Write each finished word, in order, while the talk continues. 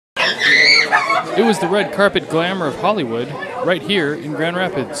It was the red carpet glamour of Hollywood, right here in Grand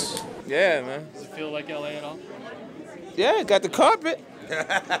Rapids. Yeah, man. Does it feel like LA at all? Yeah, got the carpet.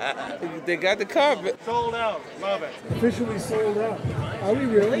 They got the carpet. Sold out. Love it. Officially sold out. Are we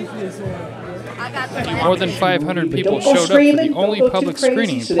really? More than 500 people showed up for the only public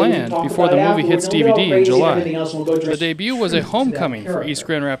screening planned before the movie hits DVD in July. The debut was a homecoming for East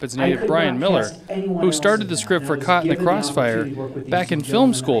Grand Rapids native Brian Miller, who started the script for Caught in the Crossfire back in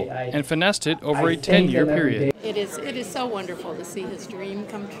film school and finessed it over a 10-year period. It is so wonderful to see his dream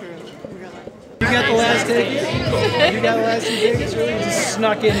come true, really. You got the last ticket? You got the last two tickets? Really? Just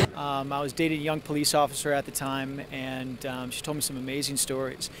snuck in. I was dating a young police officer at the time, and she told me some amazing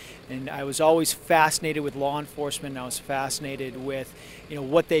stories. And I was always fascinated with law enforcement, and I was fascinated with,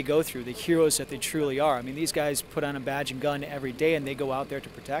 what they go through, the heroes that they truly are. I mean, these guys put on a badge and gun every day, and they go out there to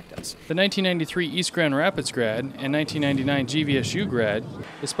protect us. The 1993 East Grand Rapids grad and 1999 GVSU grad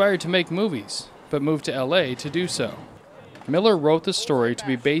aspired to make movies, but moved to LA to do so. Miller wrote the story to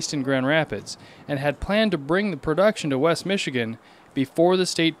be based in Grand Rapids and had planned to bring the production to West Michigan before the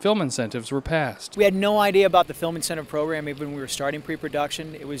state film incentives were passed. We had no idea about the film incentive program even when we were starting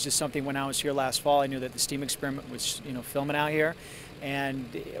pre-production. It was just something when I was here last fall, I knew that the STEAM experiment was filming out here.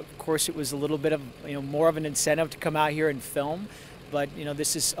 And of course it was a little bit of more of an incentive to come out here and film. But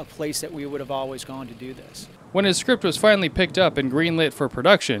this is a place that we would have always gone to do this. When his script was finally picked up and greenlit for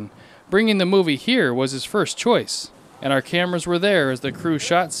production, bringing the movie here was his first choice. And our cameras were there as the crew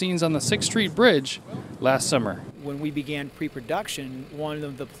shot scenes on the 6th Street Bridge last summer. When we began pre-production, one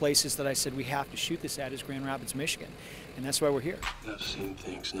of the places that I said we have to shoot this at is Grand Rapids, Michigan. And that's why we're here. I've seen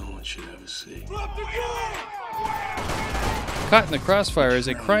things no one should ever see. Caught in the Crossfire is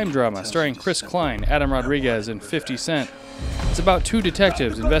a crime drama starring Chris Klein, Adam Rodriguez, and 50 Cent. It's about two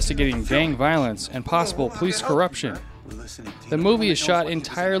detectives investigating gang violence and possible police corruption. The movie is shot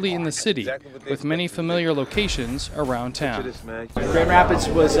entirely in the city, with many familiar locations around town. Grand Rapids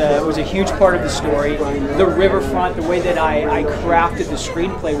was a huge part of the story. The riverfront, the way that I crafted the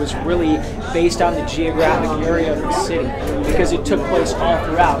screenplay was really based on the geographic area of the city, because it took place all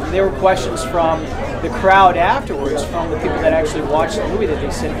throughout. And there were questions from the crowd afterwards, from the people that actually watched the movie, that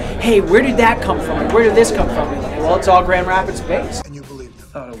they said, hey, where did that come from? And where did this come from? And like, well, it's all Grand Rapids based.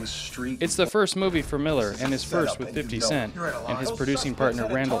 It's the first movie for Miller, and his first with 50 Cent and his producing partner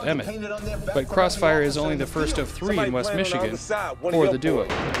Randall Emmett. But Crossfire is only the first of 3 in West Michigan for the duo.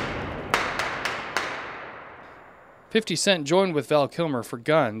 50 Cent joined with Val Kilmer for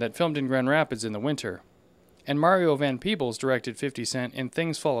Gun, that filmed in Grand Rapids in the winter. And Mario Van Peebles directed 50 Cent in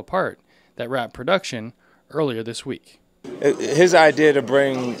Things Fall Apart, that wrapped production earlier this week. His idea to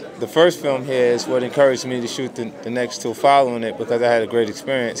bring the first film here is what encouraged me to shoot the next 2 following it, because I had a great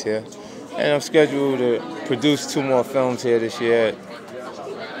experience here. And I'm scheduled to produce 2 more films here this year.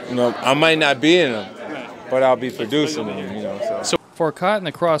 I might not be in them, but I'll be producing them, So for Caught in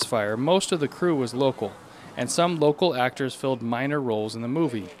the Crossfire, most of the crew was local, and some local actors filled minor roles in the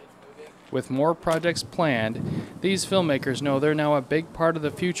movie. With more projects planned, these filmmakers know they're now a big part of the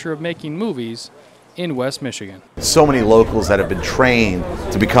future of making movies in West Michigan. So many locals that have been trained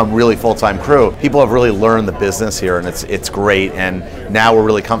to become really full-time crew. People have really learned the business here, and it's great, and now we're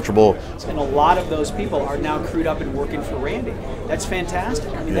really comfortable. And a lot of those people are now crewed up and working for Randy. That's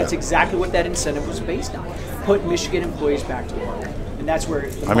fantastic. I mean, that's exactly what that incentive was based on. Put Michigan employees back to work, and that's where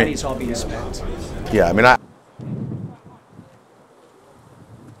the money's all being spent. Yeah, I mean,